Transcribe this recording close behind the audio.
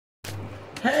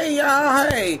Hey y'all,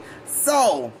 hey.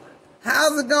 So,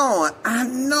 how's it going? I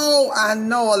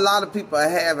know a lot of people are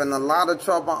having a lot of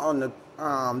trouble on the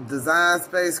Design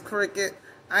Space Cricut.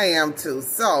 I am too.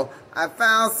 So, I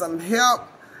found some help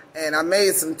and I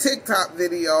made some TikTok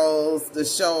videos to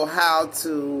show how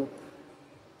to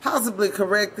possibly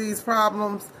correct these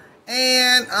problems.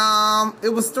 And it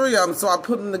was 3 of them, so I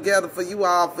put them together for you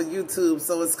all for YouTube.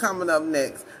 So it's coming up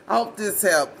next. I hope this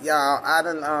helped,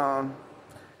 y'all.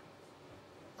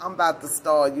 I'm about to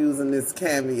start using this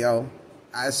Cameo.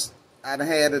 I'd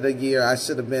had it a year. I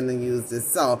should have been to use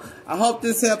this. So I hope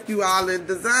this helped you all in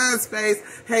Design Space.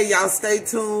 Hey, y'all, stay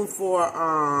tuned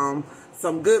for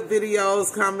some good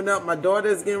videos coming up. My daughter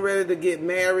is getting ready to get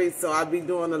married, so I'll be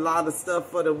doing a lot of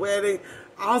stuff for the wedding.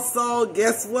 Also,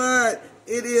 guess what?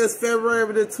 It is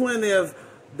February the 20th.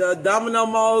 The Domino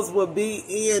Molds will be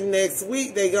in next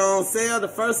week. They go on sale the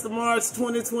 1st of March,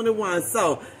 2021.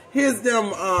 So here's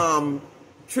them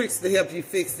tricks to help you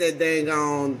fix that dang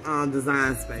on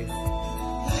Design Space.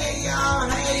 Hey y'all,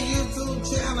 hey YouTube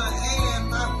channel and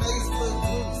my Facebook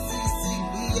group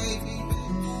CCBAB.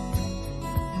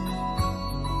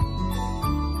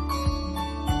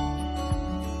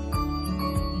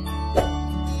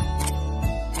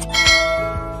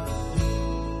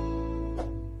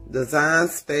 Design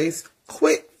Space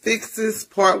Quick Fixes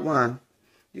Part 1.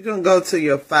 You're going to go to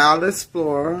your File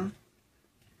Explorer,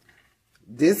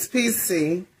 this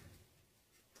PC,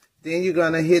 then you're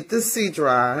going to hit the C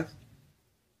drive,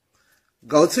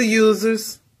 go to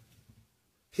Users,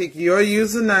 pick your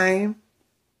username,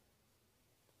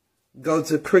 go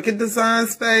to Cricut Design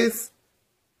Space,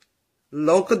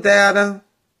 Local Data,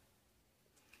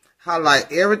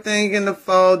 highlight everything in the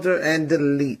folder and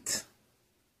delete.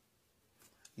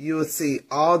 You will see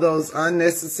all those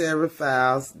unnecessary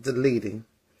files deleting.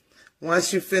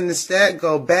 Once you finish that,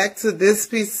 go back to this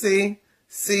PC,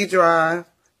 C drive,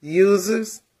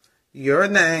 Users, your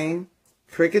name,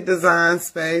 Cricut Design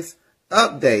Space,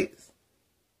 Updates.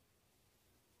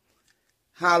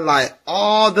 Highlight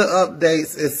all the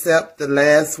updates except the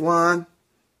last one.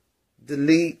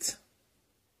 Delete.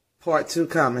 Part 2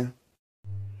 coming.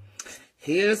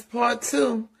 Here's Part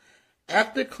 2.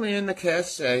 After clearing the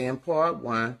cache in Part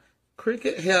 1,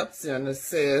 Cricut Help Center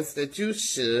says that you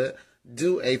should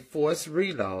do a force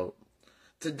reload.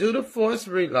 To do the force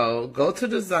reload, go to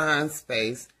Design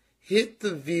Space, hit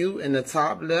the view in the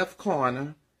top left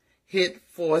corner, hit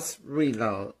force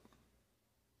reload.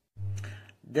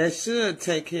 That should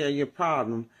take care of your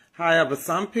problem. However,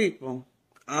 some people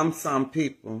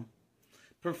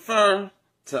prefer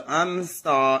to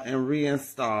uninstall and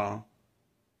reinstall.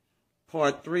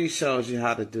 Part 3 shows you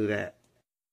how to do that.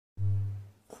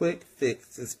 Quick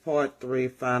Fix is Part 3,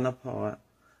 final part.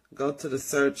 Go to the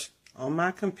search on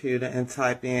my computer and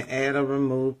type in Add or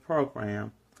Remove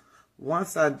Program.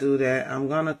 Once I do that, I'm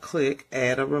going to click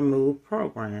Add or Remove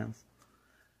Programs.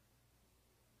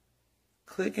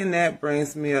 Clicking that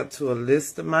brings me up to a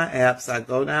list of my apps. I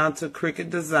go down to Cricut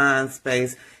Design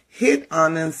Space, hit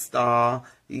Uninstall,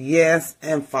 Yes,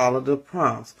 and follow the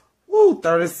prompts.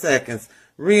 30 seconds.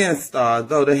 Reinstall.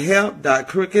 Go to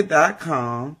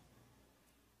help.cricut.com.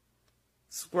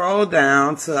 Scroll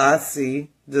down till I see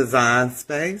Design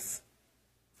Space.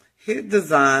 Hit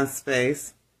Design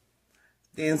Space.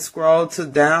 Then scroll to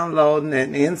downloading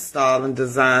and installing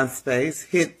Design Space.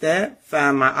 Hit that.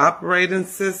 Find my operating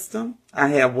system. I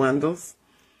have Windows.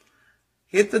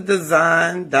 Hit the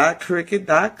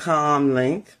design.cricut.com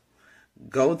link.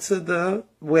 Go to the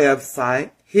website.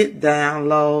 Hit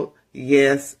download.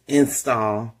 Yes,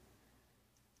 install.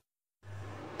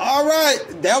 All right,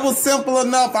 that was simple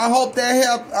enough. I hope that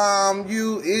helped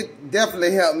you. It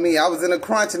definitely helped me. I was in a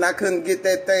crunch and I couldn't get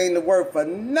that thing to work for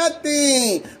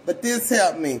nothing, but this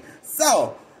helped me.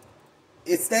 So,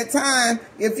 it's that time.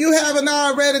 If you haven't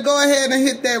already, go ahead and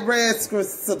hit that red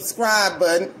subscribe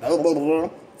button.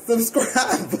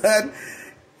 Subscribe button.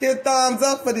 Hit thumbs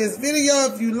up for this video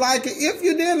if you like it. If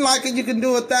you didn't like it, you can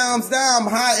do a thumbs down.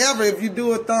 However, if you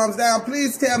do a thumbs down,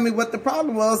 please tell me what the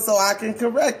problem was so I can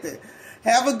correct it.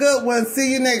 Have a good one.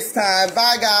 See you next time.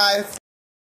 Bye, guys.